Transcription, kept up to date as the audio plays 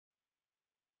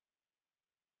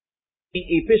the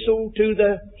epistle to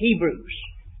the Hebrews.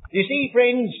 You see,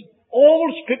 friends, all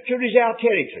Scripture is our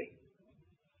territory.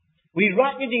 We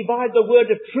rightly divide the word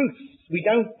of truth. We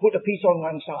don't put a piece on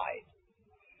one side.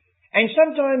 And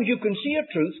sometimes you can see a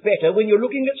truth better when you're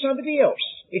looking at somebody else.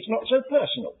 It's not so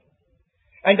personal.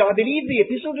 And I believe the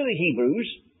epistle to the Hebrews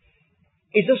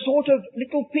is a sort of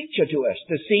little picture to us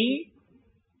to see,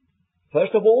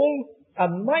 first of all, a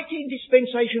mighty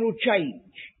dispensational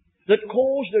change that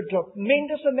caused a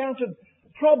tremendous amount of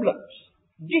problems,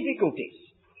 difficulties.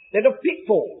 There are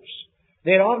pitfalls.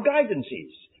 There are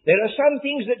guidances. There are some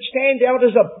things that stand out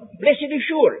as a blessed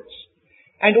assurance.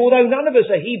 And although none of us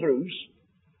are Hebrews,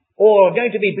 or are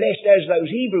going to be blessed as those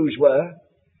Hebrews were,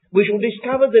 we shall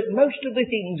discover that most of the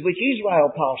things which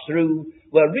Israel passed through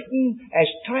were written as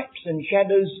types and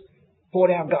shadows for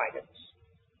our guidance.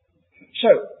 So,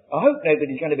 I hope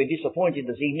nobody's going to be disappointed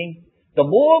this evening. The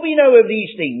more we know of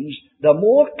these things, the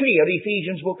more clear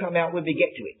Ephesians will come out when we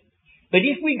get to it. But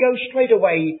if we go straight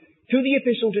away to the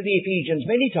epistle to the Ephesians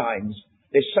many times,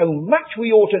 there's so much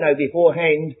we ought to know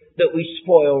beforehand that we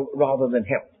spoil rather than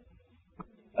help.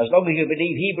 As long as you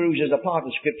believe Hebrews is a part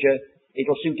of Scripture,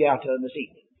 it'll suit our turn this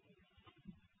evening.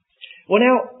 Well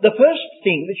now, the first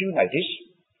thing that you notice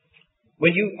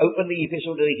when you open the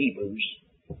epistle to the Hebrews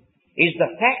is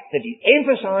the fact that it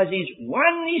emphasizes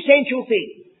one essential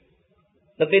thing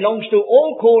that belongs to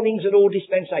all callings and all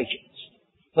dispensations.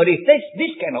 But if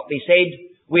this cannot be said,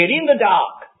 we're in the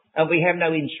dark and we have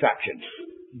no instruction.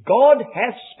 God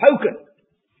hath spoken.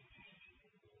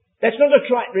 That's not a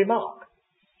trite remark.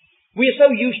 We are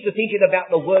so used to thinking about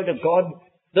the Word of God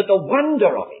that the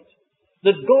wonder of it,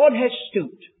 that God has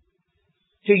stooped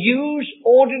to use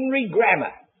ordinary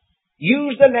grammar,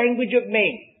 use the language of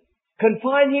men,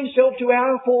 confine himself to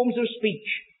our forms of speech.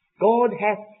 God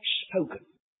hath spoken.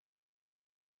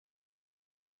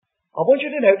 I want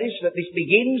you to notice that this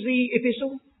begins the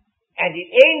epistle and it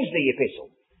ends the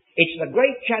epistle. It's the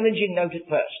great challenging note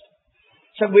at first.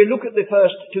 So we'll look at the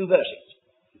first two verses.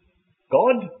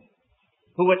 God,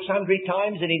 who at sundry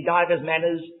times and in divers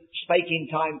manners spake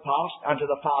in time past unto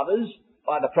the fathers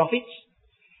by the prophets,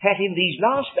 hath in these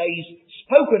last days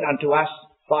spoken unto us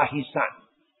by his Son.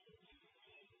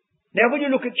 Now when you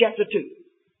look at chapter 2,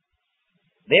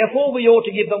 therefore we ought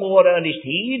to give the more earnest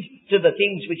heed to the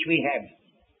things which we have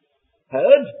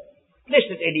heard,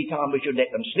 lest at any time we should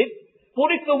let them slip.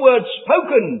 For if the word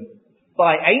spoken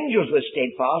by angels was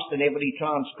steadfast, and every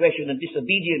transgression and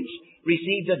disobedience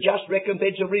receives a just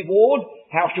recompense of reward,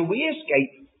 how shall we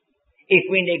escape if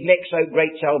we neglect so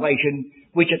great salvation,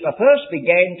 which at the first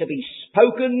began to be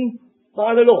spoken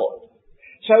by the Lord?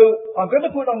 So I'm going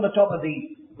to put on the top of the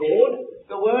board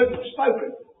the word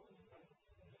spoken.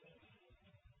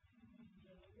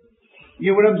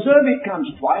 You will observe it comes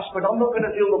twice, but I'm not going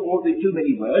to fill the board with too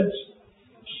many words.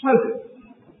 Spoken.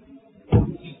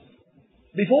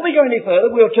 Before we go any further,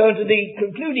 we'll turn to the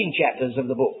concluding chapters of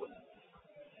the book.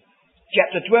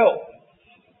 Chapter 12.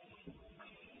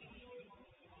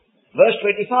 Verse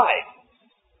 25.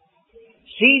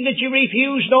 See that you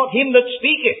refuse not him that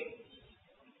speaketh.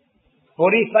 For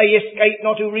if they escape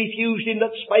not who refused him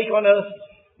that spake on earth,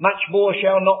 much more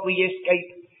shall not we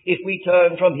escape if we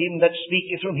turn from him that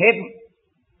speaketh from heaven.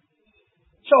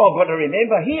 So I've got to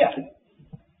remember here.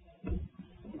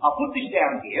 I'll put this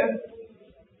down here,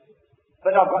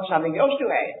 but I've got something else to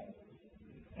add.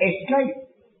 Escape.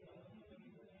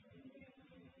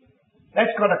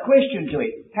 That's got a question to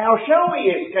it. How shall we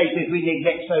escape if we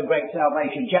neglect so great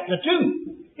salvation? Chapter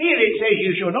 2. Here it says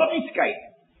you shall not escape.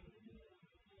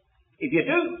 If you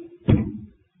do,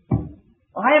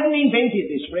 I haven't invented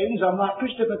this, friends. I'm like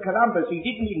Christopher Columbus. He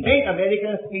didn't invent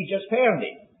America, he just found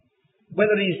it.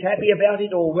 Whether he's happy about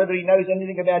it or whether he knows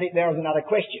anything about it now is another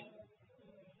question.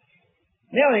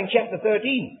 Now in chapter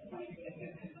 13.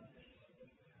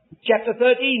 Chapter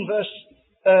 13, verse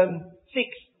 6.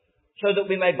 So that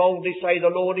we may boldly say,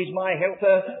 the Lord is my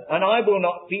helper, and I will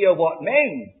not fear what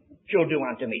man shall do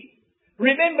unto me.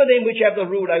 Remember them which have the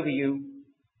rule over you,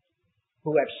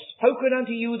 who have spoken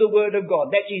unto you the word of God.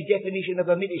 That's his definition of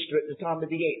a minister at the time of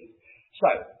the end. So,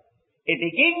 it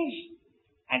begins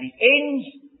and it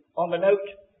ends on the note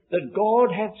that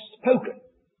God hath spoken.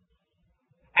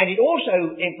 And it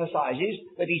also emphasizes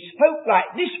that he spoke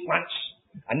like this once,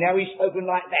 and now he's spoken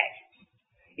like that.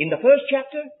 In the first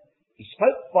chapter, he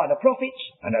spoke by the prophets,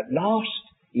 and at last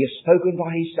he has spoken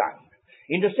by his Son.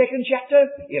 In the second chapter,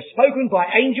 he has spoken by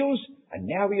angels, and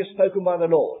now he has spoken by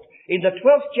the Lord. In the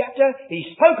 12th chapter,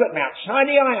 he spoke at Mount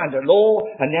Sinai under law,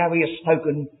 and now he has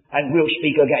spoken and will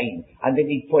speak again. And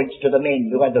then he points to the men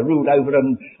who had the rule over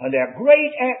them, and their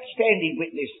great outstanding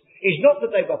witness is not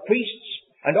that they were priests,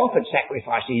 and offered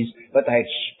sacrifices, but they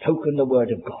had spoken the word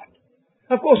of God.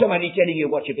 Of course, I'm only telling you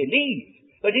what you believe,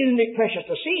 but isn't it precious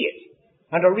to see it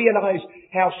and to realize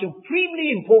how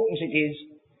supremely important it is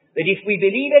that if we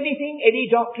believe anything, any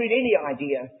doctrine, any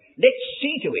idea, let's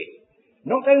see to it.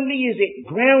 Not only is it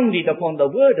grounded upon the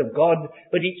Word of God,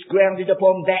 but it's grounded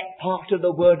upon that part of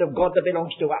the Word of God that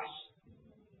belongs to us.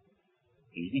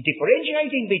 He's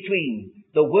differentiating between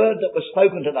the Word that was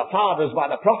spoken to the fathers by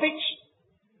the prophets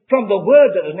from the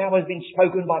Word that now has been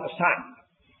spoken by the Son.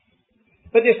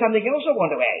 But there's something else I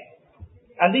want to add.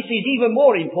 And this is even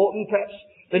more important, perhaps,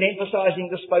 than emphasizing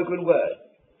the spoken Word.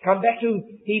 Come back to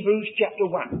Hebrews chapter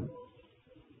 1.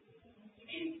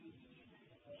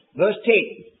 Verse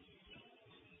 10.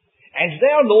 As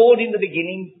thou, Lord, in the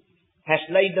beginning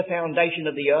hast laid the foundation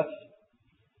of the earth,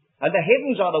 and the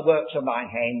heavens are the works of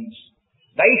thine hands,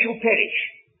 they shall perish.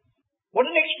 What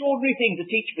an extraordinary thing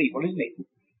to teach people, isn't it?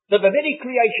 That the very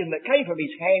creation that came from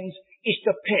his hands is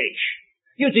to perish.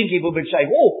 You'd think people would say,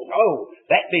 oh, no,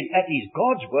 that is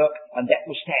God's work, and that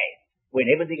will stand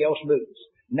when everything else moves.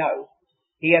 No,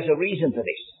 he has a reason for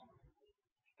this.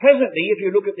 Presently, if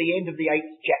you look at the end of the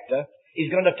 8th chapter,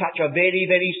 he's going to touch a very,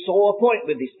 very sore point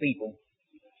with this people.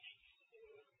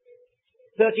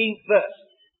 13th verse.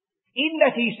 In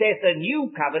that he saith the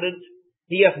new covenant,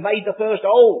 he hath made the first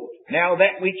old. Now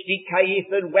that which decayeth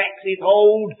and waxeth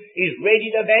old is ready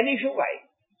to vanish away.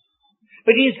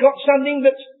 But he's got something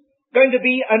that's going to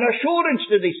be an assurance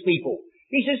to this people.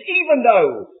 He says, even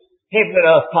though heaven and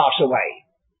earth pass away,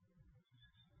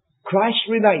 Christ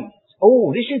remains.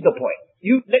 Oh, this is the point.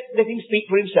 You let him speak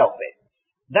for himself then.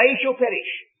 They shall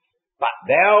perish, but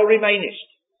thou remainest.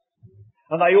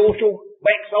 And they all shall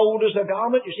wax old as a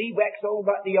garment. You see, wax old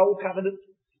like the old covenant.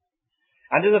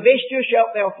 And as a vesture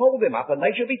shalt thou fold them up, and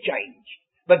they shall be changed.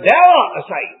 But thou art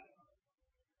the same.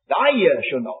 Thy years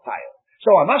shall not fail.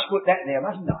 So I must put that there,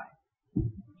 mustn't I?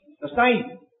 The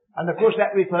same. And of course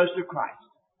that refers to Christ.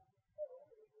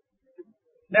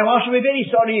 Now I shall be very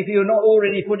sorry if you're not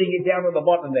already putting it down on the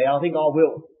bottom there. I think I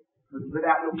will.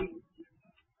 Without looking.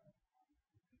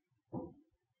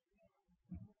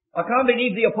 I can't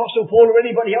believe the Apostle Paul or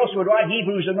anybody else would write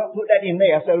Hebrews and not put that in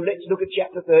there. So let's look at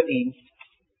chapter 13.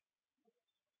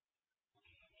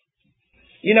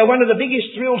 You know, one of the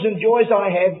biggest thrills and joys I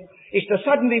have is to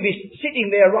suddenly be sitting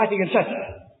there writing and saying,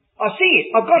 I see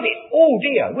it, I've got it. Oh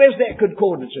dear, where's that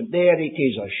concordance? And there it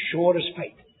is, as sure as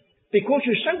fate. Because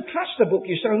you so trust the book,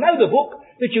 you so know the book,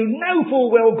 that you know full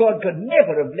well God could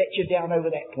never have let you down over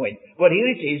that point. Well,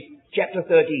 here it is, chapter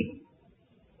 13.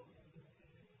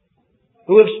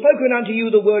 Who have spoken unto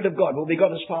you the word of God. Well, we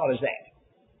got as far as that.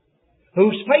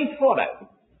 Whose faith follow.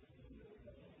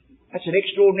 That's an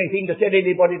extraordinary thing to tell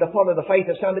anybody to follow the faith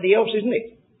of somebody else, isn't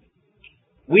it?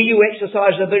 We who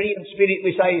exercise the Berean spirit,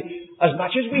 we say, as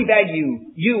much as we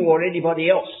value you or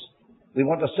anybody else, we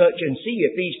want to search and see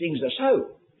if these things are so.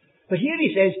 But here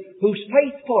he says, whose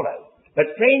faith follow.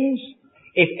 But friends,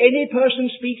 if any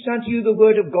person speaks unto you the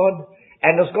word of God,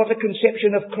 and has got a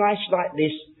conception of Christ like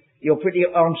this, you're pretty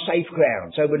on safe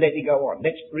ground. So we'll let it go on.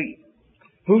 Let's read.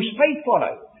 Whose faith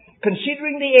follow,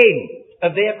 considering the end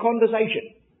of their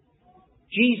conversation.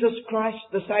 Jesus Christ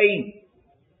the same,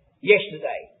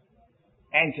 yesterday,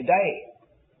 and today,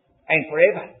 and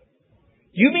forever.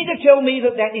 You mean to tell me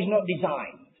that that is not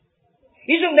designed?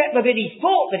 Isn't that the very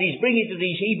thought that he's bringing to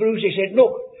these Hebrews? He said,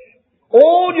 look,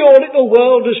 all your little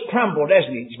world has crumbled,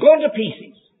 hasn't it? It's gone to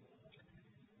pieces.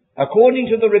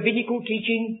 According to the rabbinical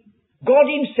teaching, God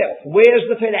himself wears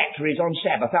the phylacteries on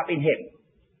Sabbath up in heaven.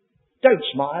 Don't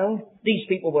smile. These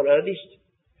people were earnest.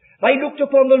 They looked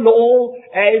upon the law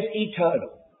as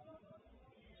eternal.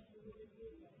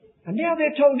 And now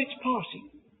they're told it's passing.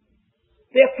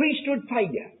 Their priesthood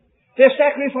failure. Their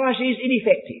sacrifice is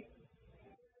ineffective.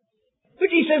 But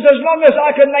he says, as long as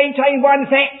I can maintain one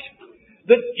fact,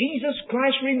 that Jesus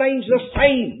Christ remains the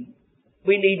same,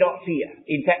 we need not fear.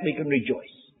 In fact, we can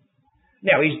rejoice.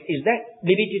 Now, is that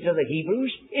limited to the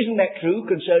Hebrews? Isn't that true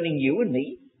concerning you and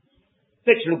me?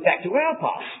 Let's look back to our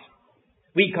past.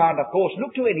 We can't, of course,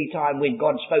 look to any time when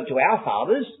God spoke to our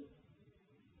fathers.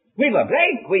 We were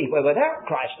blank. We were without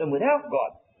Christ and without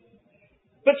God.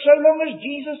 But so long as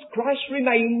Jesus Christ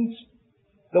remains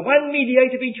the one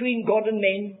mediator between God and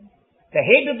men, the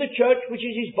head of the church, which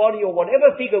is his body, or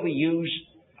whatever figure we use,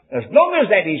 as long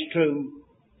as that is true,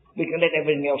 we can let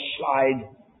everything else slide,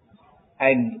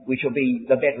 and we shall be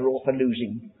the better off for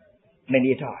losing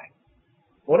many a time.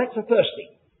 Well, that's the first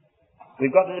thing.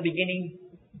 We've got at the beginning,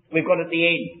 we've got at the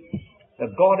end.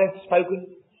 That God hath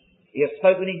spoken. He hath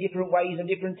spoken in different ways and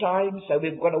different times, so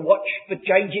we've got to watch for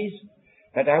changes.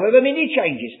 But however many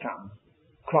changes come,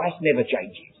 Christ never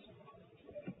changes.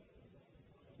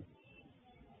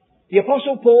 The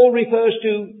Apostle Paul refers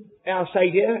to our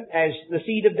Saviour as the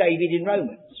seed of David in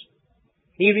Romans.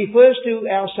 He refers to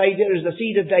our Saviour as the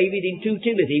seed of David in 2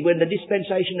 Timothy when the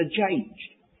dispensation had changed.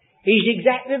 He's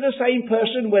exactly the same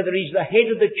person whether he's the head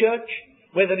of the church,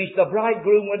 whether he's the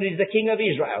bridegroom, whether he's the king of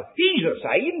Israel. He's the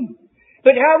same.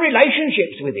 But our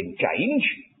relationships with him change.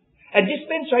 And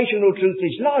dispensational truth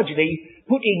is largely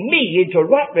putting me into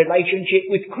right relationship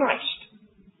with Christ.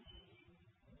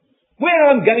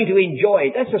 Where I'm going to enjoy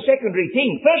it, that's a secondary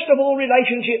thing. First of all,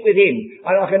 relationship with him.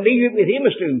 And I can leave it with him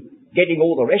as to getting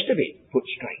all the rest of it put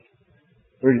straight.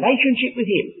 Relationship with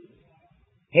him.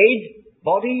 Head,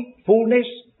 body, fullness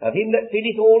of him that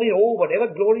filleth all in all,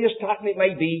 whatever glorious title it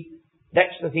may be,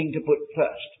 that's the thing to put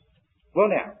first. Well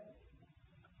now,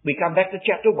 we come back to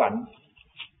chapter 1,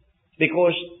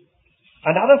 because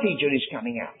another feature is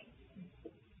coming out.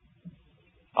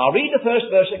 I'll read the first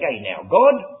verse again now.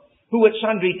 God, who at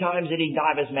sundry times and in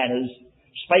divers manners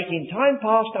spake in time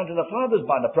past unto the fathers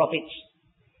by the prophets,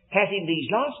 hath in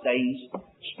these last days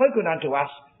spoken unto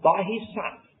us by his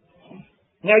Son.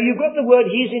 Now you've got the word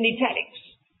his in italics.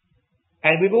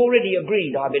 And we've already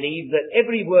agreed, I believe, that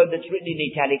every word that's written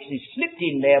in italics is slipped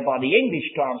in there by the English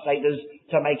translators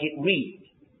to make it read.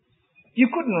 You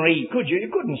couldn't read, could you?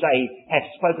 You couldn't say, hath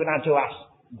spoken unto us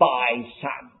by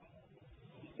Son.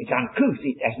 It's uncouth.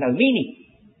 It has no meaning.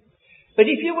 But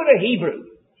if you were a Hebrew,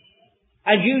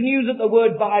 and you knew that the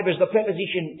word by was the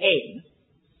preposition en,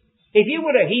 if you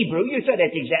were a Hebrew, you'd say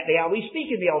that's exactly how we speak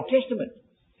in the Old Testament.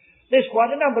 There's quite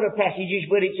a number of passages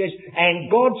where it says, and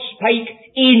God spake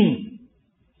in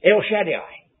El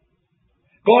Shaddai.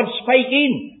 God spake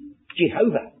in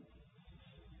Jehovah.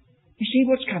 You see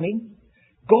what's coming?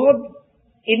 God,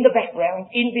 in the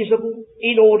background, invisible,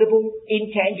 inaudible,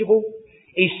 intangible,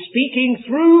 is speaking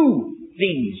through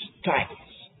these titles.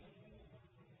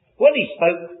 Well, he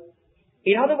spoke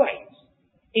in other ways.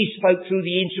 He spoke through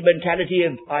the instrumentality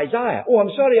of Isaiah. Oh,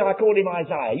 I'm sorry I call him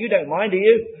Isaiah. You don't mind, do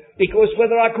you? Because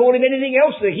whether I call him anything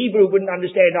else, the Hebrew wouldn't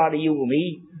understand either you or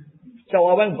me. So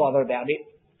I won't bother about it.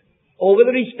 Or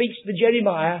whether he speaks to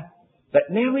Jeremiah, but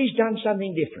now he's done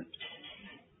something different.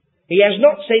 He has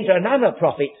not sent another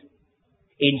prophet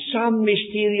in some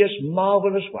mysterious,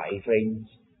 marvellous way, friends.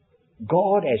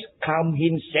 God has come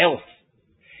himself.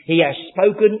 He has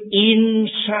spoken in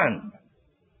Son.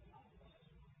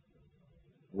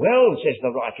 Well, says the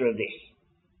writer of this,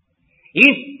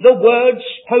 if the word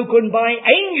spoken by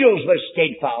angels was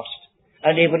steadfast,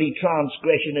 and every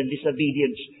transgression and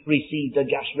disobedience received a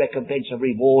just recompense of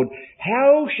reward,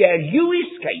 how shall you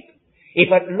escape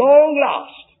if at long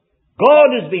last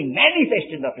God has been manifest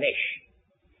in the flesh?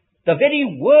 The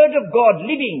very word of God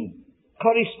living,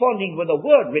 corresponding with the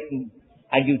word written,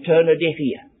 and you turn a deaf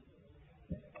ear.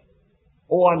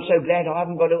 Oh, I'm so glad I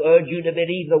haven't got to urge you to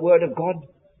believe the word of God,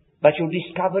 but you'll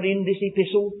discover in this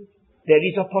epistle there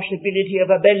is a possibility of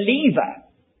a believer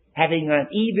having an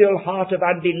evil heart of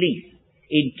unbelief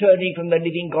in turning from the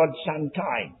living God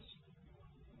sometimes.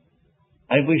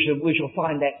 And we shall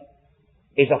find that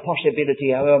is a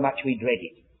possibility however much we dread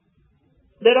it.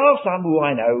 There are some who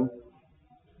I know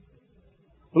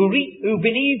who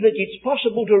believe that it's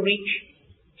possible to reach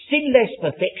sinless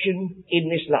perfection in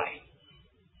this life.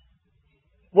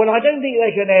 Well, I don't think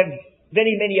they can have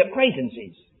very many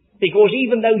acquaintances, because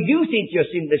even though you think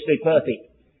you're sinlessly perfect,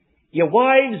 your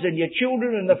wives and your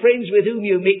children and the friends with whom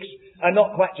you mix are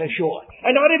not quite so sure.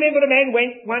 And I remember a man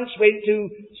once went to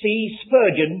see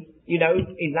Spurgeon,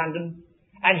 in London,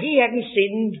 and he hadn't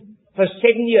sinned for 7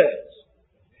 years.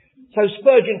 So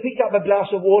Spurgeon picked up a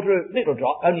glass of water,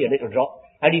 only a little drop,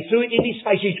 and he threw it in his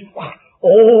face. He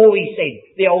said,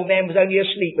 the old man was only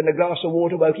asleep and the glass of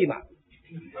water woke him up.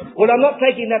 Well, I'm not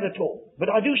taking that at all, but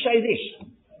I do say this,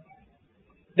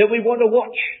 that we want to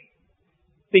watch,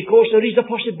 because there is a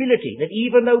possibility that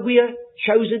even though we are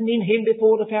chosen in him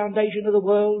before the foundation of the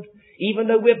world,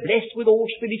 even though we're blessed with all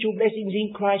spiritual blessings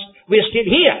in Christ, we're still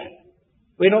here.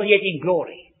 We're not yet in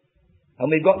glory.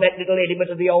 And we've got that little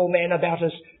element of the old man about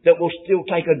us that will still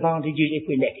take advantages if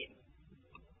we let him.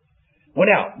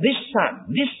 Well now, this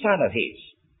son of his,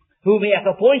 whom he hath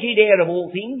appointed heir of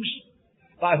all things,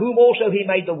 by whom also he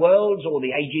made the worlds or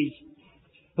the ages,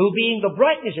 who being the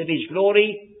brightness of his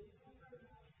glory,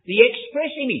 the express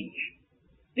image.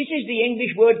 This is the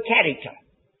English word character.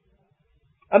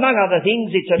 Among other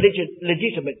things, it's a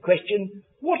legitimate question.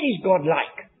 What is God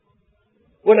like?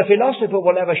 Well, a philosopher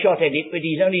will have a shot at it, but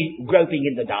he's only groping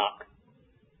in the dark.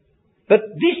 But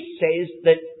this says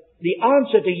that the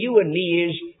answer to you and me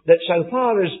is that so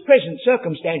far as present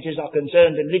circumstances are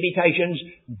concerned and limitations,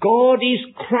 God is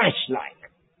Christ-like.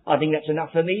 I think that's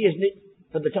enough for me, isn't it?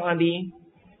 For the time being.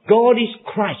 God is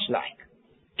Christ-like.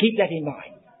 Keep that in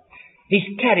mind. his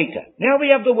character. Now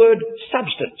we have the word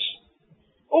substance.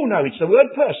 Oh no, it's the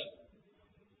word person.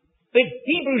 But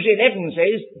Hebrews 11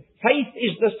 says, faith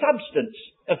is the substance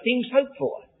of things hoped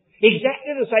for.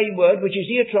 Exactly the same word which is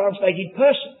here translated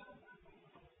person.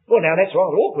 Well, now that's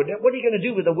rather awkward. What are you going to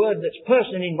do with a word that's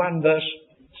person in one verse,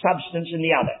 substance in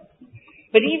the other?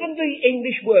 But even the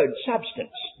English word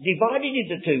substance, divided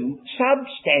into two,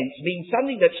 substance means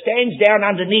something that stands down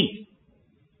underneath.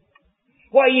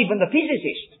 Why, even the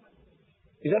physicist,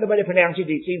 is that the way to pronounce it?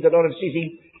 It seems a lot of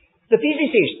sizzing. The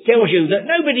physicist tells you that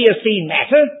nobody has seen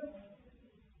matter.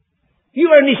 You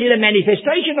only see the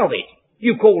manifestation of it.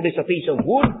 You call this a piece of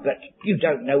wood, but you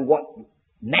don't know what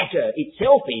matter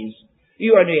itself is.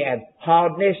 You only have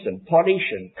hardness and polish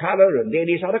and colour and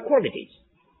various other qualities.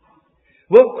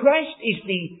 Well, Christ is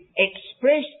the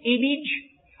express image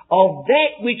of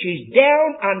that which is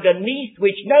down underneath,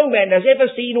 which no man has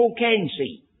ever seen or can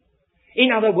see.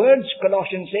 In other words,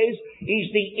 Colossians says,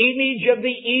 he's the image of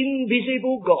the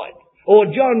invisible God. Or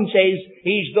John says,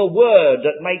 he's the Word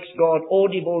that makes God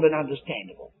audible and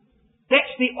understandable.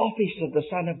 That's the office of the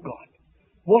Son of God.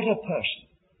 What a person.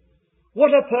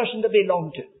 What a person to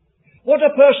belong to. What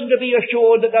a person to be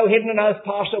assured that though heaven and earth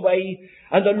pass away,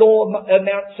 and the law of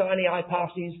Mount Sinai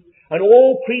passes, and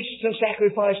all priests and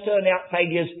sacrifice turn out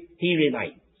failures, he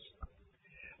remains.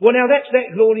 Well, now that's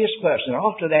that glorious person.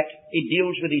 After that, it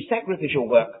deals with his sacrificial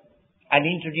work and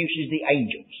introduces the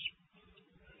angels.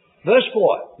 Verse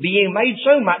 4, being made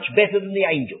so much better than the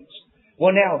angels.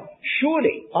 Well now,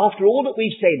 surely, after all that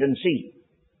we've said and seen,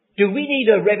 do we need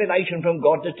a revelation from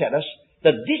God to tell us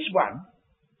that this one,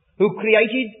 who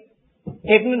created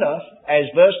heaven and earth,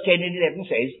 as verse 10 and 11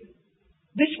 says,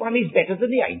 this one is better than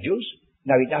the angels?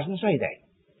 No, it doesn't say that.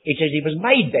 It says he was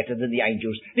made better than the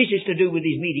angels. This is to do with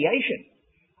his mediation.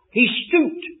 He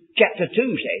stooped, chapter 2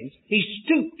 says, he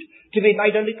stooped to be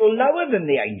made a little lower than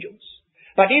the angels.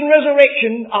 But in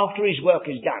resurrection, after his work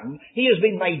is done, he has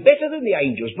been made better than the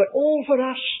angels, but all for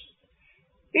us.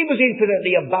 He was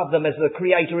infinitely above them as the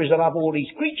Creator is above all his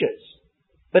creatures.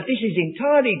 But this is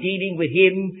entirely dealing with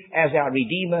him as our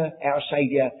Redeemer, our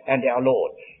Saviour, and our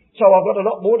Lord. So I've got a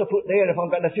lot more to put there if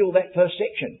I'm going to fill that first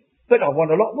section. But I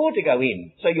want a lot more to go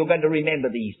in, so you're going to remember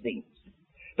these things.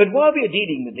 But while we are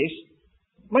dealing with this,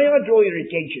 may I draw your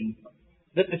attention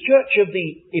that the church of the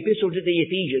Epistle to the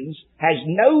Ephesians has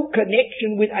no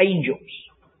connection with angels.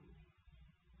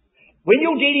 When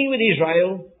you're dealing with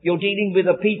Israel, you're dealing with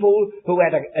a people who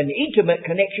had an intimate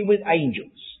connection with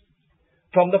angels.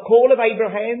 From the call of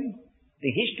Abraham,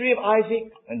 the history of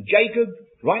Isaac and Jacob,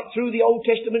 right through the Old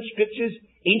Testament scriptures,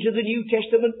 into the New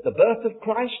Testament, the birth of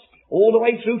Christ, all the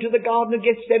way through to the Garden of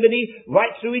Gethsemane,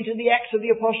 right through into the Acts of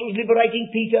the Apostles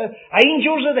liberating Peter,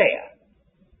 angels are there.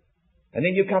 And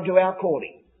then you come to our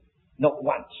calling. Not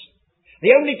once.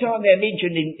 The only time they're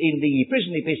mentioned in the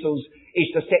prison epistles is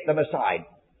to set them aside.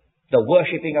 The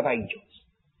worshipping of angels.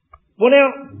 Well now,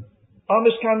 I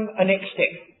must come a next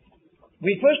step.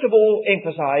 We first of all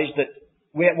emphasize that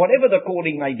whatever the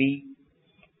calling may be,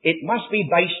 it must be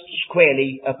based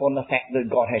squarely upon the fact that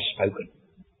God has spoken.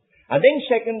 And then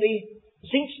secondly,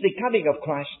 since the coming of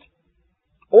Christ,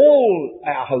 all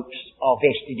our hopes are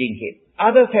vested in him.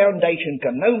 Other foundation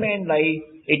can no man lay.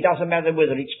 It doesn't matter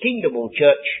whether it's kingdom or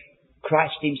church.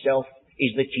 Christ himself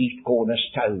is the chief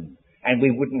cornerstone. And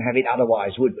we wouldn't have it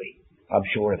otherwise, would we? I'm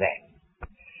sure of that.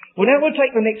 Well, now we'll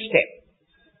take the next step.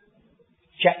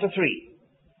 Chapter 3.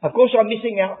 Of course, I'm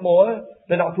missing out more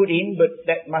than I put in, but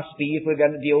that must be if we're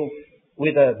going to deal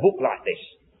with a book like this.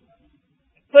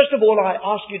 First of all, I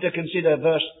ask you to consider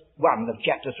verse 1 of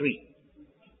chapter 3.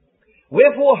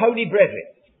 Wherefore, holy brethren,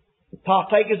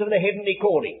 partakers of the heavenly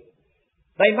calling.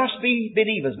 They must be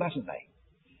believers, mustn't they?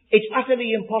 It's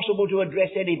utterly impossible to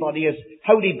address anybody as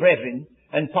holy brethren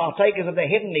and partakers of the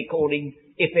heavenly calling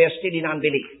if they're still in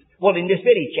unbelief. Well, in this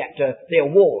very chapter, they're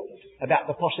warned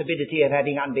about the possibility of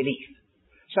having unbelief.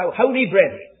 So, holy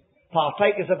brethren,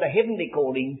 partakers of the heavenly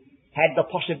calling, had the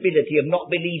possibility of not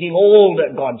believing all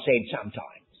that God said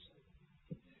sometimes.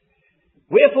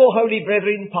 Wherefore, holy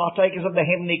brethren, partakers of the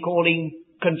heavenly calling,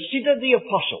 consider the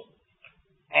apostle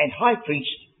and high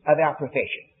priest of our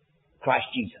profession,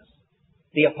 Christ Jesus,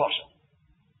 the apostle.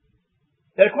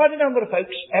 There are quite a number of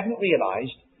folks who haven't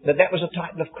realized that that was a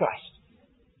title of Christ.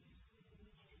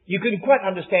 You can quite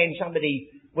understand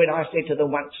somebody when I said to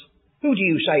them once, who do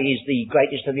you say is the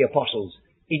greatest of the apostles?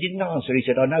 He didn't answer. He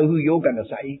said, I know who you're going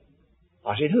to say.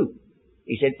 I said, who?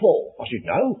 He said, Paul. I said,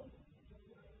 no.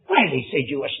 Well, he said,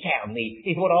 you astound me.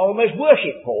 He thought I almost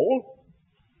worship Paul.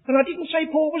 And I didn't say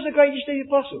Paul was the greatest of the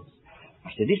apostles. I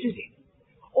said, this is it.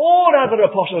 All other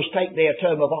apostles take their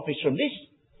term of office from this.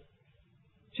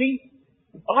 See,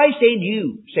 I send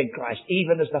you, said Christ,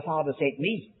 even as the Father sent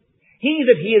me. He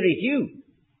that heareth you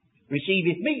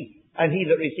receiveth me, and he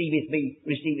that receiveth me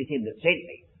receiveth him that sent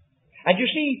me. And you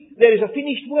see, there is a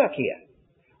finished work here.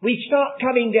 We start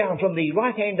coming down from the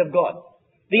right hand of God.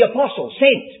 The apostle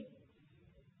sent.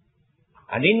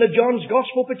 And in the John's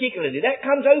Gospel particularly, that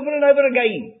comes over and over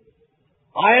again.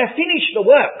 I have finished the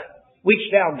work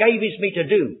which thou gavest me to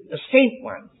do, the sent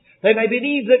one. They may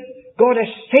believe that God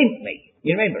has sent me.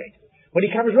 You remember it? But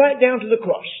he comes right down to the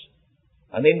cross.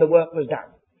 And then the work was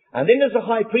done. And then as the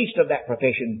high priest of that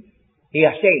profession, he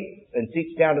ascends and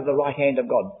sits down at the right hand of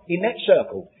God. In that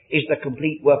circle is the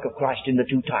complete work of Christ in the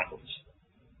two titles.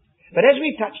 But as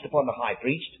we've touched upon the high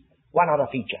priest, one other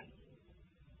feature.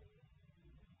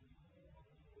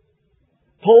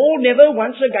 Paul never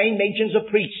once again mentions a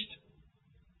priest.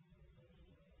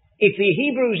 If the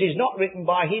Hebrews is not written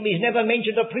by him, he's never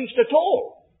mentioned a priest at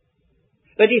all.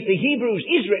 But if the Hebrews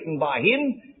is written by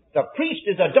him, the priest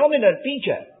is a dominant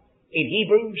feature in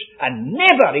Hebrews, and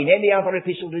never in any other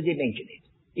epistle does he mention it.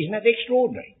 Isn't that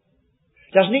extraordinary?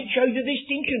 Doesn't it show the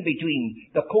distinction between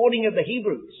the calling of the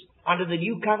Hebrews under the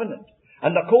new covenant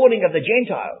and the calling of the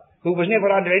Gentile, who was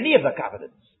never under any of the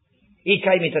covenants? He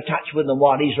came into touch with them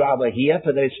while Israel were here,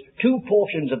 for there's two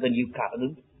portions of the new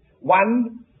covenant.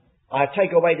 One, I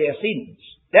take away their sins.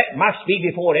 That must be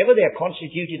before ever they're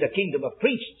constituted a kingdom of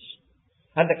priests.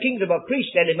 And the kingdom of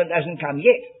priests element hasn't come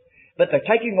yet. But the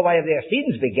taking away of their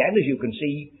sins began, as you can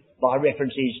see, by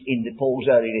references in Paul's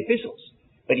early epistles.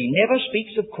 But he never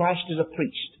speaks of Christ as a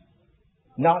priest.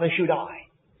 Neither should I.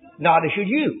 Neither should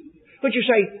you. But you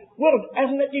say, well,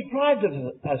 hasn't it deprived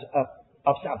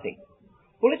of something?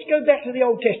 Well, let's go back to the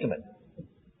Old Testament.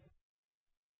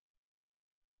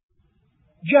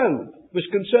 Job was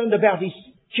concerned about his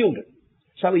children,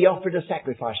 so he offered a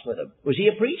sacrifice for them. Was he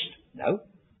a priest? No.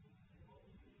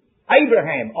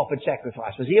 Abraham offered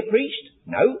sacrifice. Was he a priest?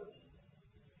 No.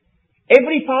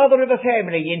 Every father of a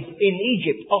family in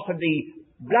Egypt offered the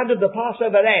blood of the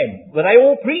Passover lamb. Were they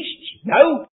all priests?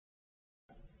 No.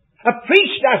 A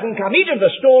priest doesn't come into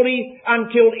the story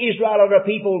until Israel are a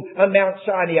people and Mount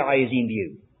Sinai is in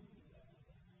view.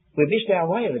 We missed our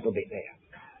way a little bit there.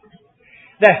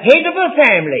 The head of a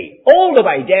family, all the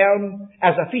way down,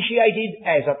 as officiated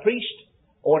as a priest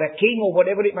or a king or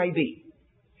whatever it may be.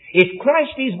 If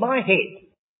Christ is my head,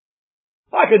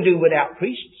 I can do without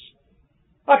priests.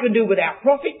 I can do without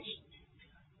prophets.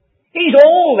 He's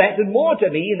all that and more to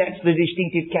me, and that's the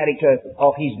distinctive character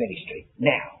of his ministry.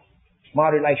 Now, my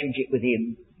relationship with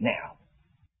him now.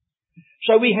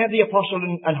 So we have the apostle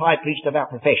and high priest of our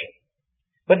profession.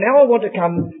 But now I want to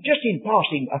come, just in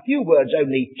passing, a few words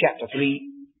only, chapter 3,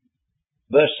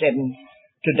 verse 7.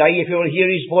 Today, if you will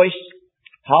hear his voice,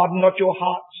 harden not your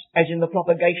hearts, as in the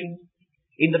propagation,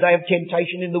 in the day of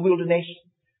temptation in the wilderness,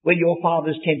 when your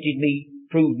fathers tempted me,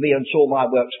 proved me, and saw my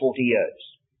works 40 years.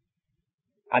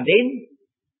 And then,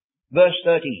 verse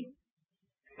 12,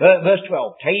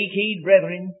 take heed,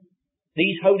 brethren,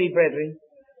 these holy brethren,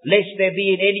 lest there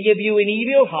be in any of you an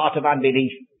evil heart of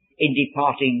unbelief in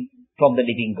departing from the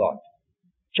living God.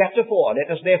 Chapter 4, let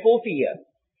us therefore fear,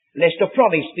 lest a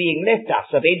promise being left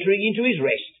us of entering into his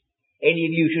rest, any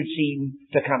of you should seem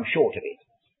to come short of it.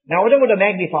 Now, I don't want to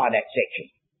magnify that section,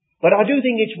 but I do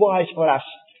think it's wise for us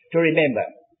to remember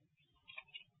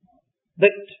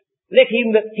that let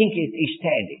him that thinketh is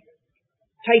standing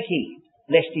take heed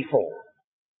lest he fall.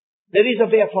 There is a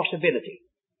bare possibility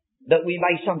that we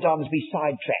may sometimes be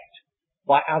sidetracked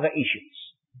by other issues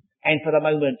and for the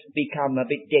moment become a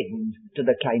bit deadened to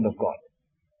the claim of God.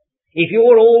 If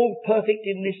you're all perfect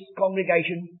in this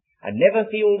congregation and never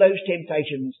feel those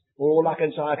temptations, well, all I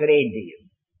can say, I could envy you.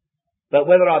 But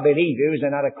whether I believe you is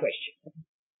another question.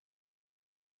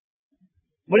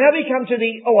 Well, now we come to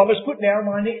I must put now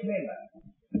my next member.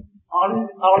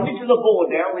 I'll get to the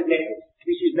board now with letters.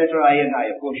 This is letter A and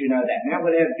A, of course you know that. Now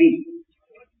we'll have B.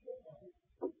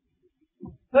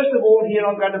 First of all, here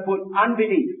I'm going to put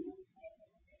unbelief.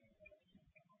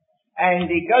 And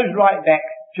it goes right back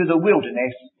to the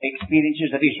wilderness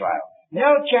experiences of Israel.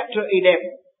 Now chapter 11.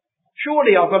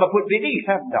 Surely I've got to put belief,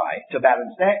 haven't I, to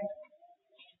balance that?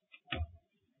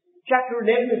 Chapter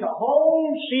 11 is a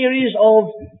whole series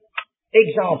of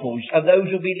examples of those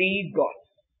who believe God.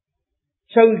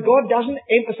 So God doesn't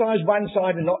emphasize one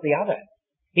side and not the other.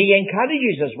 He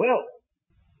encourages as well.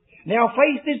 Now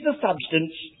faith is the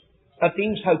substance of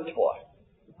things hoped for.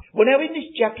 Well, now in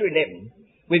this chapter 11,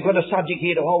 we've got a subject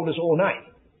here to hold us all night.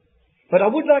 But I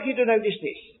would like you to notice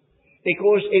this,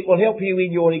 because it will help you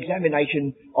in your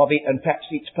examination of it and perhaps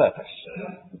its purpose.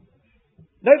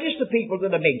 Notice the people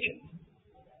that are mentioned.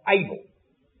 Abel,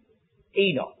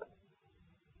 Enoch,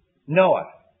 Noah,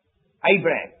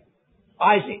 Abraham,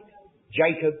 Isaac,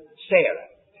 Jacob, Sarah.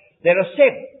 There are 7.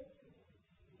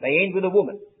 They end with a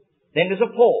woman. Then there's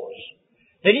a pause.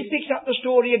 Then it picks up the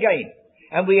story again.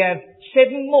 And we have 7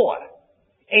 more,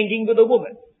 ending with a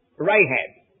woman,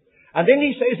 Rahab. And then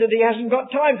he says that he hasn't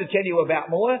got time to tell you about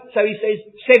more, so he says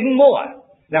 7 more.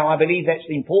 Now I believe that's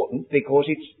important because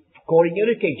it's calling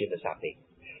your attention to something.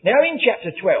 Now in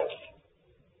chapter 12,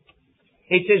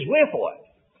 it says, wherefore,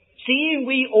 seeing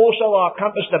we also are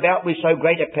compassed about with so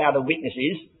great a cloud of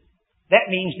witnesses,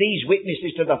 that means these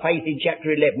witnesses to the faith in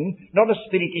chapter 11, not a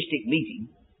spiritistic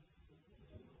meeting.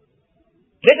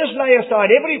 Let us lay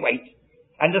aside every weight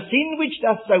and the sin which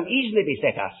doth so easily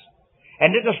beset us, and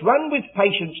let us run with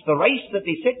patience the race that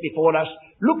is set before us,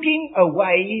 looking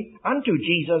away unto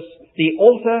Jesus, the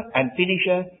author and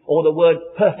finisher, or the word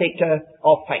perfecter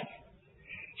of faith.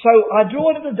 So I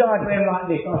draw it in a diagram like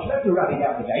this. I shall have to rub it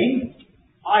out again.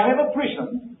 I have a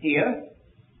prism here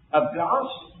of glass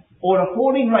or a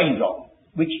falling raindrop,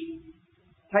 which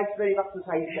takes very much the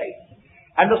same shape.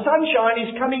 And the sunshine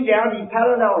is coming down in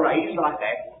parallel rays like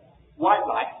that, white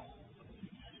light.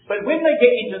 But when they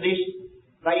get into this,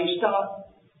 they start,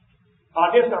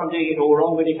 I guess I'm doing it all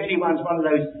wrong, but if anyone's one of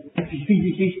those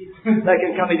physicists, they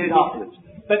can come and do it afterwards.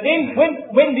 But then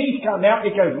when these come out,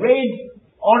 it goes red,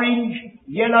 orange,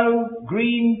 yellow,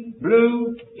 green,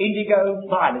 blue, indigo,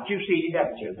 violet. You've seen it,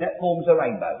 haven't you? That forms a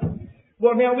rainbow.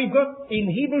 Well, now we've got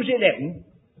in Hebrews 11,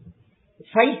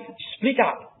 faith split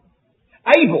up.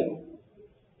 Abel.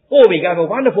 Oh, we have a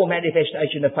wonderful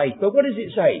manifestation of faith. But what does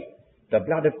it say? The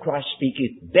blood of Christ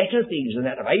speaketh better things than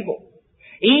that of Abel.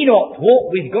 Enoch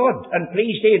walked with God and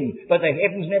pleased him, but the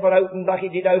heavens never opened like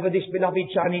it did over this beloved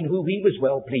son in whom he was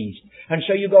well pleased. And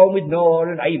so you go on with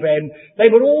Noah and Abraham. They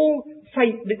were all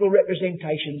faint little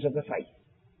representations of the faith.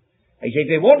 He said,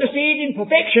 if you want to see it in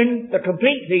perfection, the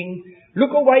complete thing,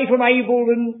 look away from Abel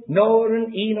and Noah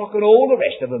and Enoch and all the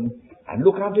rest of them, and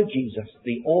look unto Jesus,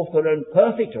 the author and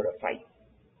perfecter of faith.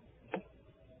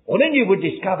 Well, then you would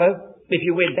discover, if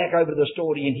you went back over the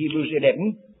story in Hebrews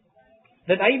 11,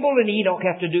 that Abel and Enoch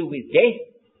have to do with death,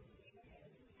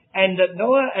 and that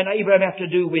Noah and Abraham have to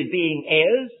do with being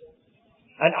heirs,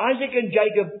 and Isaac and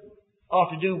Jacob are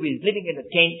to do with living in a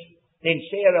tent, then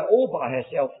Sarah all by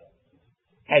herself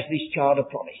has this child of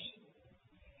promise.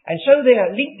 And so they are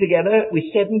linked together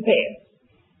with 7 pairs.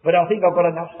 But I think I've got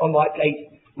enough on my plate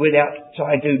without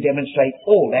trying to demonstrate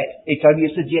all that. It's only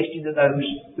a suggestion to those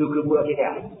who can work it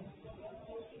out.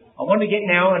 I want to get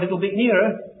now a little bit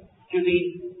nearer to the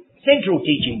central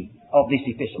teaching of this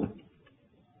epistle.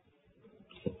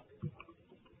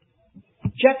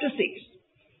 Chapter 6.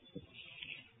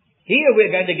 Here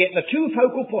we're going to get the 2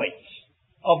 focal points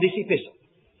of this epistle.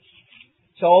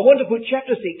 So I want to put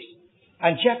chapter 6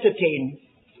 and chapter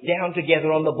 10 down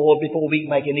together on the board before we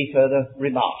make any further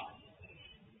remark.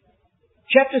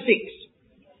 Chapter 6.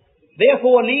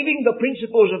 Therefore, leaving the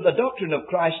principles of the doctrine of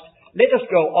Christ, let us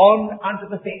go on unto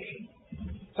perfection.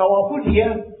 So I'll put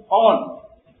here, on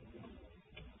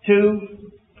to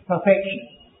perfection.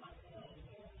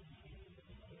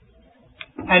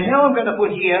 And now I'm going to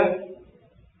put here,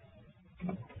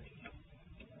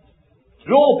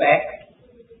 draw back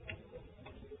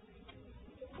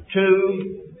to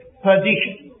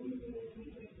perdition.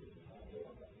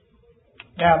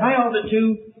 Now they are the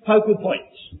 2 focal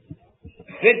points.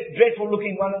 Dreadful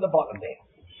looking one at the bottom there.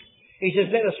 He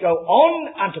says, let us go on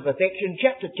unto perfection,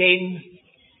 chapter 10,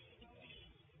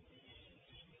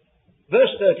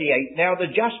 verse 38. Now the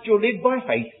just shall live by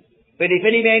faith, but if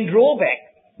any man draw back,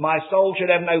 my soul shall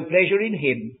have no pleasure in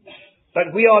him. But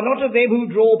we are not of them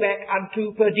who draw back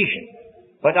unto perdition,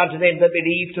 but unto them that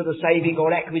believe to the saving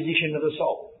or acquisition of the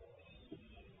soul.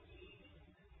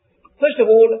 First of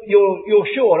all, you're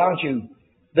sure, aren't you,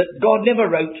 that God never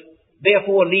wrote,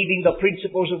 therefore leaving the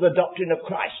principles of the doctrine of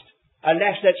Christ.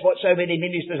 Alas, that's what so many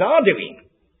ministers are doing.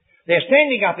 They're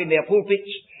standing up in their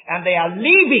pulpits and they are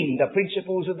leaving the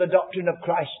principles of the doctrine of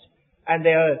Christ, and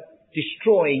they are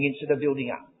destroying instead of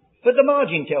building up. But the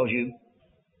margin tells you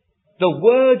the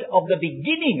word of the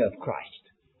beginning of Christ.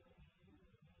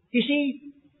 You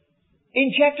see,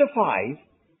 in chapter 5,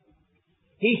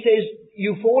 he says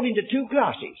you fall into 2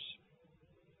 classes.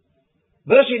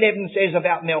 Verse 11 says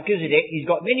about Melchizedek, he's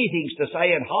got many things to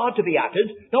say and hard to be uttered,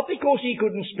 not because he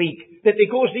couldn't speak, but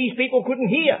because these people couldn't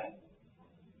hear.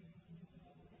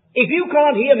 If you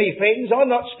can't hear me, friends, I'm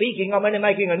not speaking, I'm only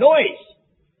making a noise.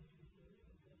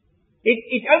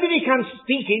 It only becomes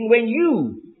speaking when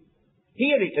you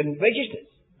hear it and registers.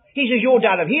 He says, you're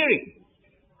dull of hearing.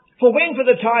 For when for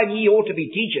the time ye ought to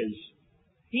be teachers,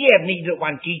 ye have need that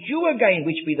one teach you again,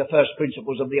 which be the first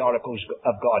principles of the oracles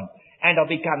of God, and are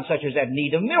become such as have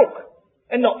need of milk,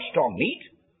 and not strong meat.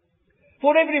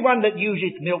 For everyone that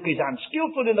useth milk is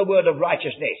unskillful in the word of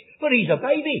righteousness, for he's a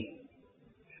baby.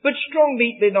 But strong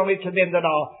meat belongeth to them that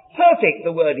are perfect,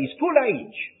 the word is full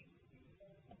age.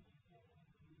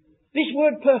 This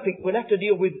word perfect we'll have to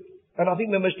deal with, and I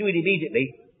think we must do it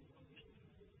immediately.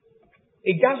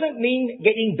 It doesn't mean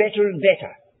getting better and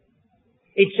better.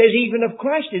 It says even of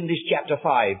Christ in this chapter 5,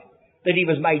 that he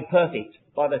was made perfect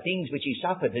by the things which he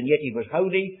suffered, and yet he was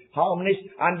holy, harmless,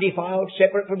 undefiled,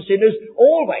 separate from sinners,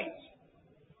 always.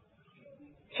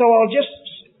 So I'll just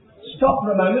stop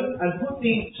for a moment and put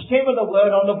the stem of the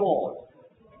word on the board.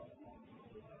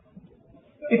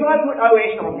 If I put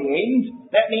OS on the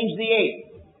end, that means the end.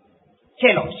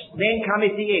 Telos, then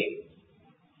cometh the end.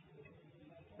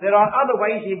 There are other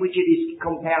ways in which it is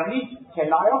compounded,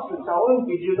 teleios and so on,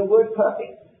 gives you the word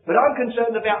perfect. But I'm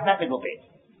concerned about that little bit.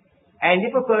 And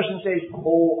if a person says,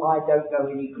 oh, I don't know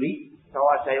any Greek, so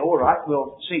I say, all right,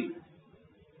 we'll see.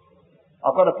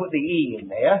 I've got to put the E in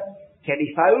there.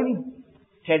 Telephone,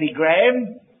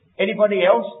 telegram, anybody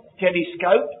else?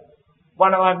 Telescope.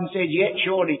 One of them says yet,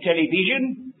 surely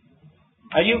television.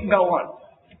 And you can go on.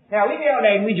 Now, in our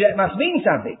language, that must mean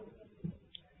something.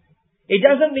 It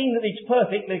doesn't mean that it's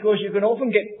perfect, because you can often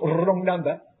get wrong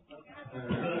number.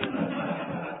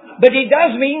 But it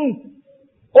does mean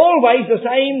always the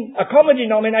same, a common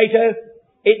denominator.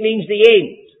 It means the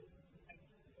end.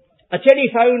 A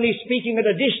telephone is speaking at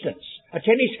a distance. A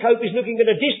telescope is looking at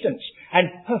a distance.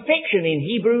 And perfection in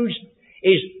Hebrews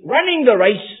is running the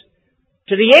race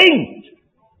to the end.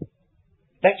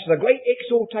 That's the great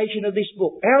exaltation of this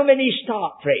book. How many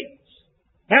start, friends?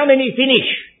 How many finish?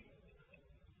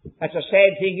 That's a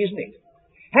sad thing, isn't it?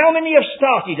 How many have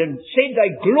started and said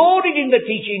they gloried in the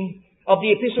teaching of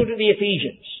the epistle to the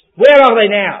Ephesians? Where are they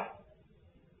now?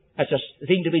 That's a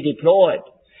thing to be deplored.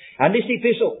 And this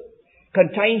epistle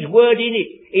contains word in it.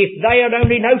 If they had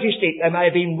only noticed it, they may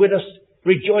have been with us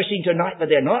rejoicing tonight, but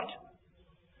they're not.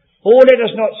 Or let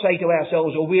us not say to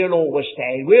ourselves, oh, we'll always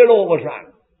stand, we'll always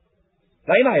run.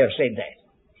 They may have said that.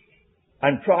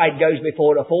 And pride goes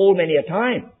before a fall many a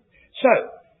time. So,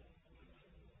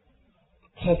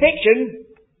 perfection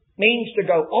means to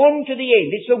go on to the end.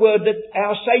 It's the word that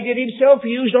our Saviour himself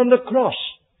used on the cross.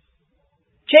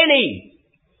 Tele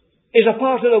is a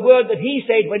part of the word that he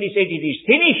said when he said it is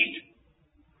finished.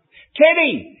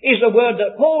 Tele is the word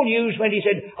that Paul used when he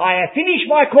said, I have finished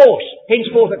my course,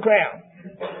 henceforth a crown.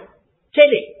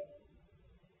 Tele.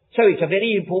 So it's a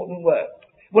very important word.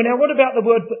 Well, now what about the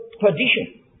word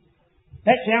perdition?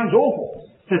 That sounds awful,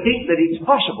 to think that it's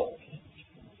possible,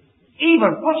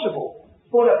 even possible,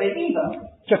 for a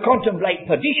believer to contemplate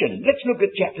perdition. Let's look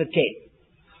at chapter 10.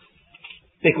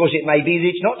 Because it may be that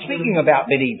it's not speaking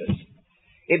about believers.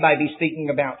 It may be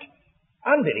speaking about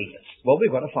unbelievers. Well,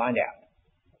 we've got to find out.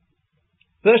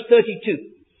 Verse 32.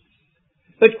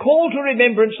 But call to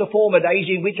remembrance the former days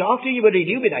in which, after you were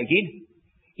illuminated,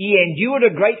 ye endured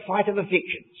a great fight of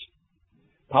afflictions.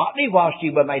 Partly whilst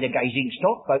you were made a gazing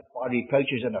stock, both by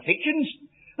reproaches and afflictions,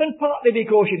 and partly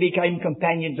because you became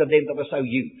companions of them that were so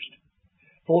used.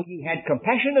 For ye had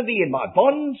compassion of me in my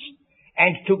bonds,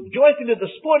 and took joyfully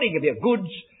the spoiling of your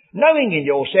goods, knowing in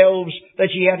yourselves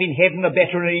that ye have in heaven a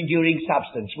better and enduring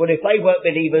substance. Well, if they weren't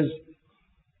believers,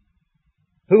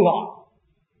 who are?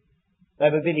 They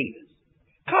were believers.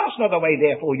 Cast not away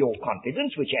therefore your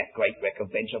confidence, which hath great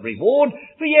recompense of reward,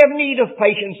 for ye have need of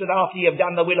patience, that after ye have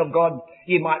done the will of God,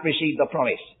 ye might receive the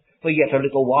promise. For yet a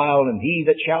little while, and he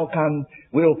that shall come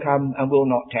will come and will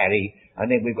not tarry.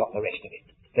 And then we've got the rest of it.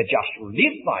 The just shall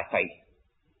live by faith.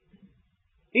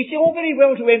 It's all very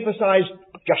well to emphasize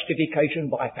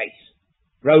justification by faith.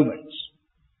 Romans.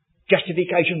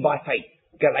 Justification by faith.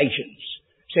 Galatians.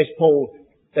 Says Paul,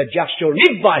 the just shall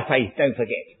live by faith, don't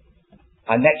forget.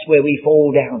 And that's where we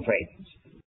fall down, friends.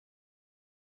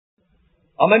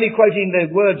 I'm only quoting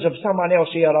the words of someone else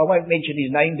here. I won't mention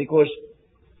his name because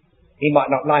he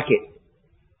might not like it.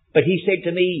 But he said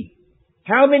to me,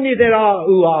 how many there are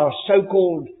who are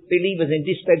so-called believers in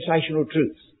dispensational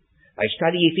truths? They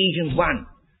study Ephesians 1.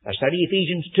 They study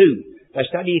Ephesians 2. They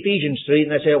study Ephesians 3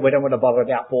 and they say, oh, we don't want to bother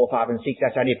about 4, 5 and 6.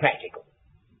 That's only practical.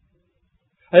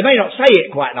 They may not say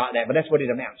it quite like that, but that's what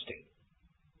it amounts to.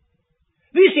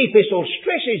 This epistle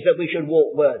stresses that we should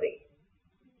walk worthy.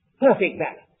 Perfect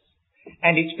balance.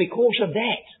 And it's because of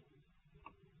that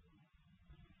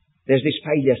there's this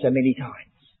failure so many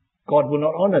times. God will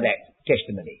not honour that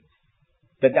testimony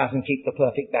that doesn't keep the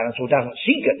perfect balance, or doesn't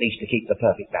seek at least to keep the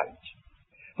perfect balance.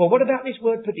 Well, what about this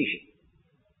word perdition?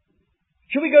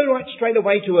 Shall we go right straight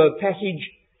away to a passage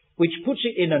which puts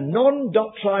it in a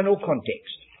non-doctrinal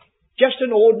context? Just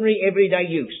an ordinary everyday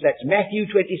use. That's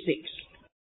Matthew 26.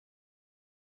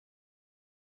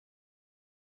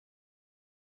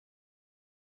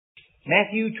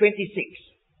 Matthew 26.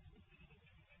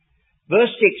 Verse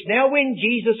 6. Now when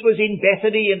Jesus was in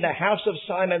Bethany in the house of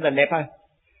Simon the leper,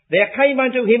 there came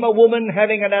unto him a woman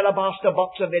having an alabaster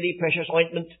box of very precious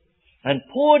ointment, and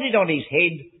poured it on his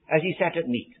head as he sat at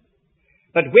meat.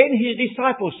 But when his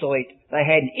disciples saw it, they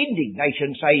had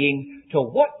indignation, saying, To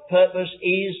what purpose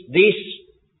is this?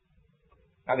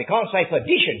 Now we can't say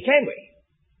perdition, can we?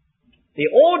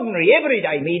 The ordinary,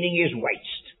 everyday meaning is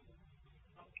waste.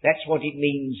 That's what it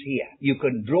means here. You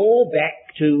can draw back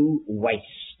to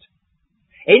waste.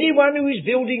 Anyone who is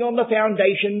building on the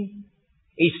foundation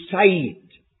is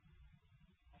saved.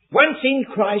 Once in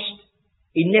Christ,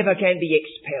 he never can be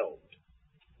expelled.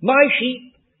 My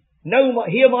sheep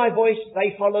hear my voice,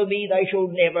 they follow me, they shall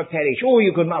never perish. Or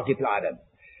you can multiply them.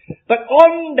 But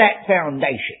on that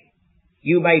foundation,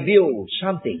 you may build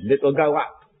something that will go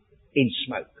up in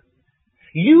smoke.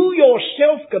 You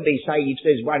yourself can be saved,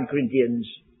 says 1 Corinthians,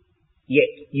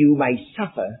 yet you may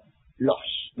suffer loss.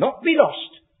 Not be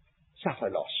lost, suffer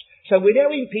loss. So we're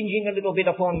now impinging a little bit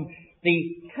upon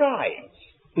the prize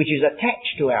which is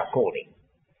attached to our calling.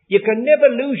 You can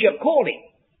never lose your calling.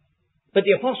 But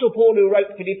the Apostle Paul, who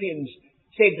wrote Philippians,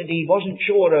 said that he wasn't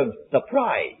sure of the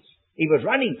prize. He was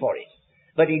running for it.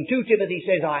 But in 2 Timothy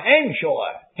says, I am sure,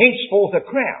 henceforth a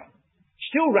crown.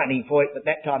 Still running for it, but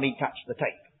that time he touched the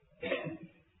tape.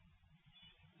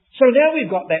 So now we've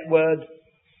got that word,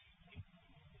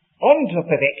 on to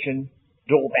perfection,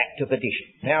 draw back to perdition.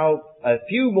 Now, a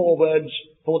few more words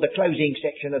for the closing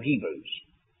section of Hebrews.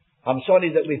 I'm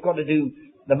sorry that we've got to do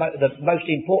the most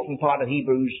important part of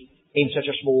Hebrews in such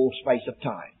a small space of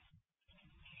time.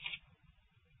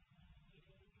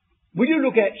 Will you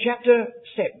look at chapter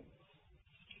 7?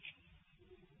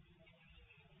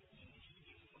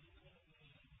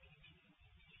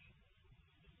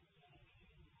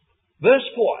 Verse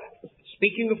 4,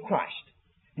 speaking of Christ.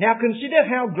 Now consider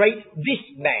how great this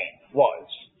man was.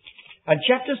 And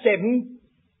chapter 7,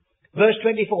 verse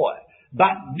 24.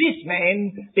 But this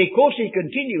man, because he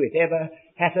continueth ever,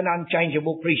 hath an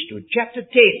unchangeable priesthood. Chapter 10,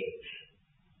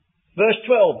 verse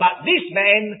 12. But this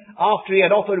man, after he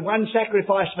had offered one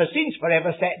sacrifice for sins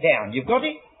forever, sat down. You've got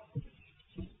it?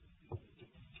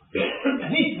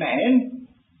 This man,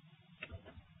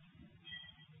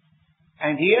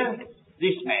 and here,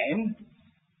 this man,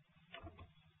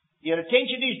 your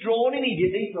attention is drawn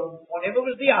immediately from whatever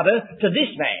was the other to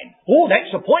this man. Oh,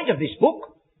 that's the point of this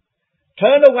book.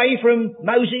 Turn away from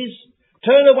Moses,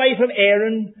 turn away from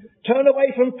Aaron, turn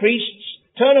away from priests,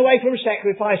 turn away from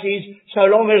sacrifices, so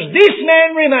long as this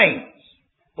man remains.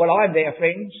 Well, I'm there,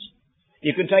 friends.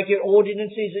 You can take your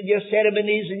ordinances and your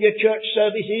ceremonies and your church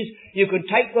services. You can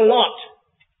take the lot,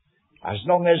 as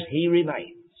long as he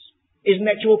remains. Isn't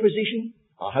that your position?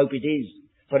 I hope it is.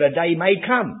 For a day may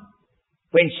come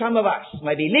when some of us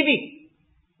may be living,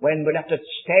 when we'll have to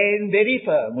stand very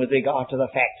firm with regard to the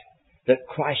fact that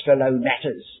Christ alone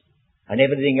matters and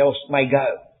everything else may go.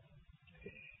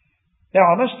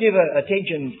 Now, I must give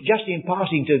attention just in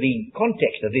passing to the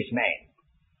context of this man.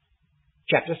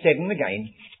 Chapter 7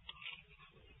 again.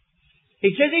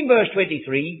 It says in verse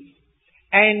 23,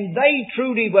 And they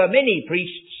truly were many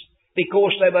priests,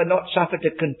 because they were not suffered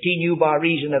to continue by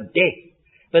reason of death.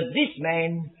 But this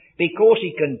man, because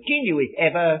he continueth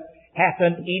ever, hath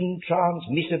an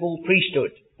intransmissible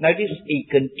priesthood. Notice, he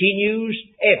continues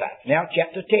ever. Now,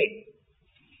 chapter 10.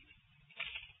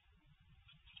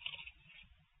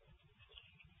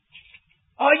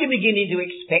 Are you beginning to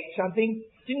expect something?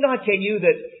 Didn't I tell you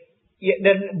that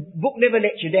the book never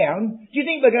lets you down? Do you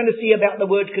think we're going to see about the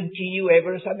word continue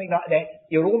ever or something like that?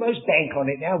 You're almost bank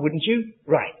on it now, wouldn't you?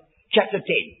 Right. Chapter 10.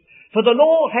 For the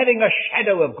law, having a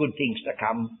shadow of good things to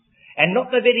come, and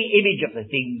not the very image of the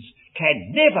things,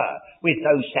 can never, with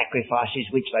those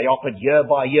sacrifices which they offered year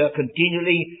by year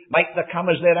continually, make the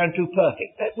comers thereunto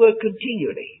perfect. That word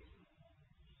continually.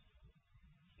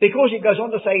 Because it goes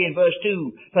on to say in verse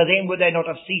 2, For then would they not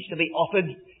have ceased to be offered,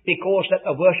 because that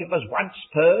the worshippers once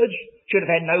purged should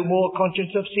have had no more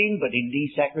conscience of sin, but in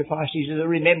these sacrifices is a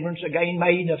remembrance again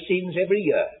made of sins every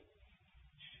year.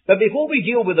 But before we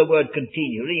deal with the word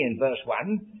continually in verse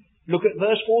 1, look at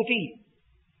verse 14.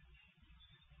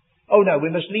 Oh no,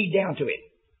 we must lead down to it.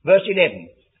 Verse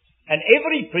 11. And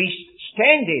every priest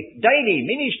standeth daily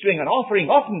ministering and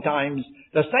offering oftentimes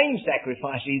the same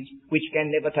sacrifices which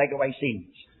can never take away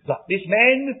sins. But this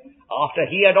man, after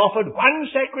he had offered one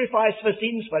sacrifice for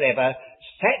sins forever,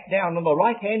 sat down on the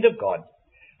right hand of God,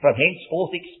 from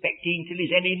henceforth expecting till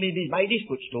his enemy is made his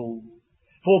footstool.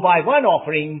 For by one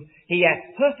offering he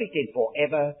hath perfected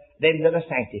forever them that are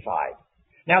sanctified.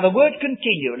 Now the word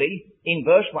continually in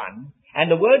verse 1 and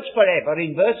the words forever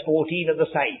in verse 14 are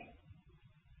the same.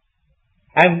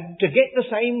 And to get the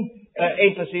same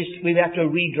emphasis, we have to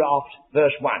redraft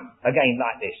verse 1 again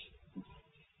like this.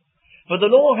 For the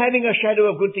law, having a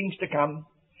shadow of good things to come,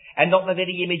 and not the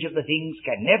very image of the things,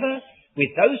 can never,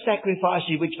 with those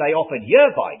sacrifices which they offered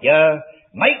year by year,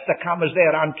 make the comers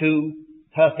thereunto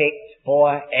perfect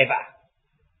forever.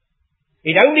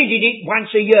 It only did it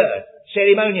once a year,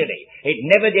 ceremonially. It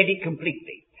never did it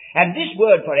completely. And this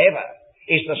word forever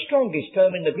is the strongest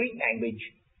term in the Greek language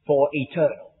for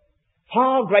eternal.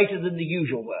 Far greater than the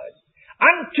usual word.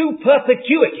 Unto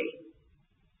perpetuity.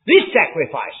 This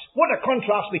sacrifice, what a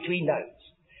contrast between those.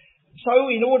 So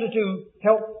in order to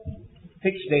help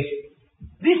fix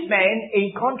this man,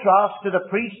 in contrast to the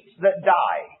priests that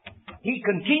die, he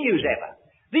continues ever.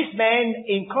 This man,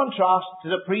 in contrast to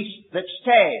the priests that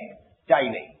stand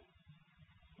daily.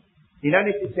 You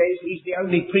notice it says he's the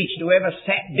only priest who ever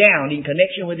sat down in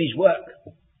connection with his work.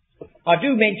 I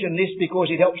do mention this because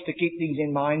it helps to keep things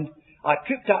in mind. I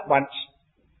tripped up once.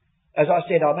 As I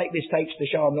said, I make mistakes to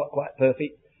show I'm not quite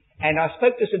perfect. And I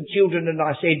spoke to some children and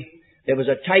I said, there was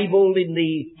a table in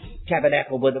the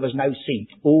tabernacle but there was no seat.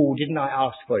 Oh, didn't I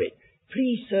ask for it?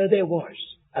 Please, sir, there was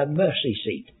a mercy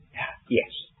seat. Yes.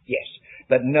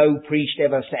 But no priest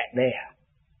ever sat there.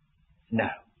 No.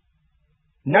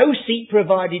 No seat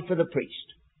provided for the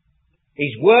priest.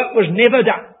 His work was never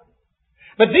done.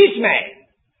 But this man,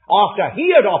 after he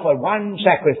had offered one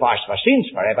sacrifice for sins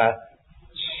forever,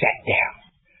 sat down.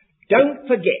 Don't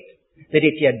forget that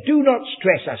if you do not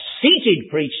stress a seated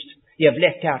priest, you've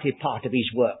left out a part of his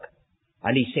work,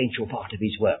 an essential part of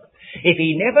his work. If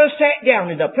he never sat down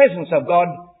in the presence of God,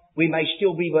 we may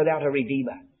still be without a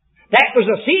Redeemer. That was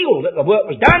a seal that the work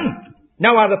was done.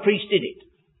 No other priest did it.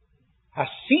 A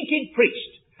seated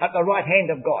priest at the right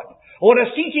hand of God, or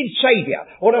a seated Saviour,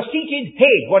 or a seated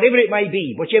head, whatever it may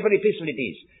be, whichever epistle it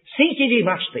is. Seated he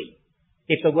must be,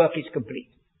 if the work is complete.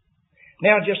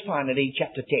 Now just finally,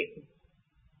 chapter 10.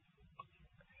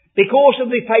 Because of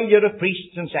the failure of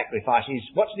priests and sacrifices,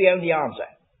 what's the only answer?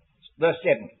 Verse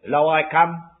 7. Lo, I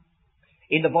come.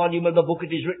 In the volume of the book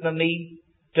it is written of me,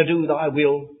 to do thy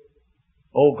will,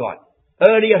 O God.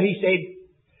 Earlier he said,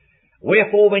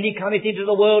 wherefore when he cometh into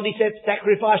the world, he said,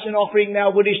 sacrifice and offering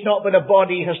thou wouldest not, but a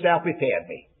body hast thou prepared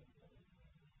me.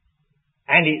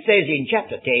 And it says in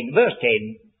chapter 10, verse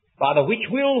 10, by the which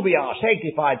will we are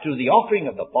sanctified through the offering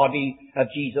of the body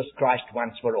of Jesus Christ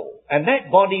once for all. And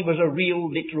that body was a real,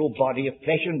 literal body of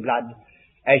flesh and blood,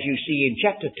 as you see in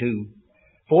chapter 2.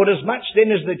 For as much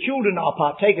then as the children are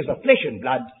partakers of flesh and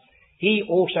blood, he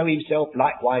also himself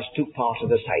likewise took part of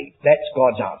the same. That's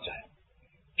God's answer.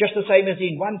 Just the same as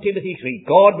in 1 Timothy 3,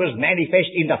 God was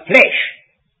manifest in the flesh.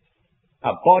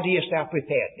 A body hast thou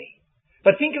prepared me.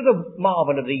 But think of the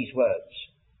marvel of these words.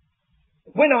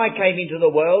 When I came into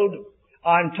the world,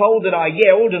 I'm told that I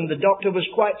yelled and the doctor was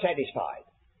quite satisfied.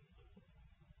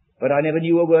 But I never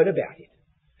knew a word about it.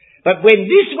 But when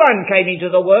this one came into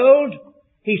the world,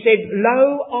 he said,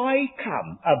 Lo, I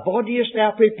come, a body hast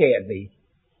thou prepared me.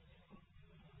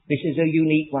 This is a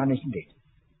unique one, isn't it?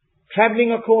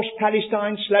 Travelling across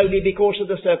Palestine slowly because of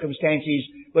the circumstances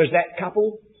was that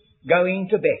couple going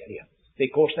to Bethlehem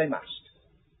because they must.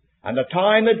 And the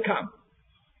time had come.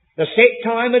 The set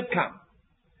time had come.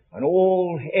 And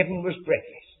all heaven was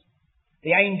breathless.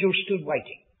 The angels stood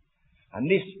waiting. And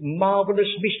this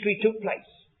marvellous mystery took place.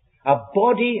 A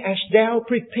body hast thou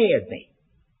prepared me.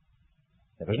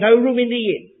 There was no room in the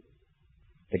inn.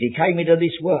 But he came into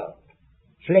this world,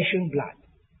 flesh and blood.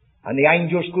 And the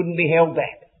angels couldn't be held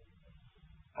back.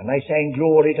 And they sang,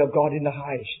 glory to God in the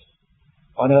highest.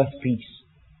 On earth peace,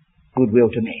 goodwill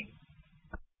to men.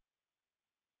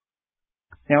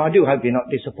 Now I do hope you're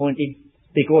not disappointed,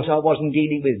 because I wasn't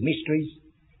dealing with mysteries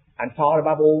and far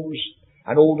above alls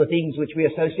and all the things which we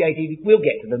associated. We'll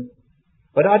get to them.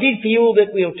 But I did feel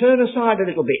that we'll turn aside a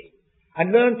little bit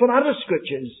and learn from other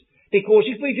scriptures, because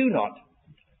if we do not,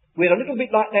 we're a little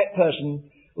bit like that person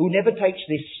who never takes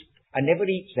this and never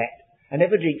eats that and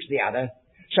never drinks the other.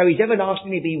 So he's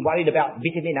everlastingly been worried about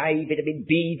vitamin A, vitamin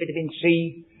B, vitamin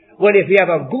C. Well, if you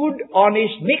have a good,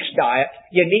 honest, mixed diet,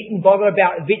 you needn't bother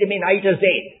about vitamin A to Z.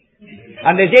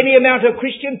 And there's any amount of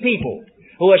Christian people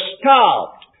who are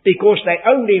starved because they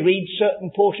only read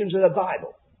certain portions of the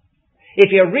Bible.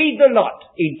 If you read the lot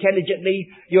intelligently,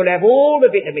 you'll have all the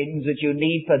vitamins that you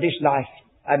need for this life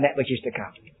and that which is to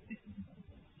come.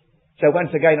 So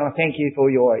once again, I thank you for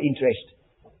your interest.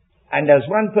 And as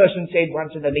one person said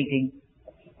once in a meeting,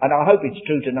 and I hope it's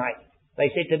true tonight, they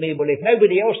said to me, well, if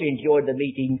nobody else enjoyed the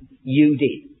meeting, you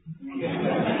did.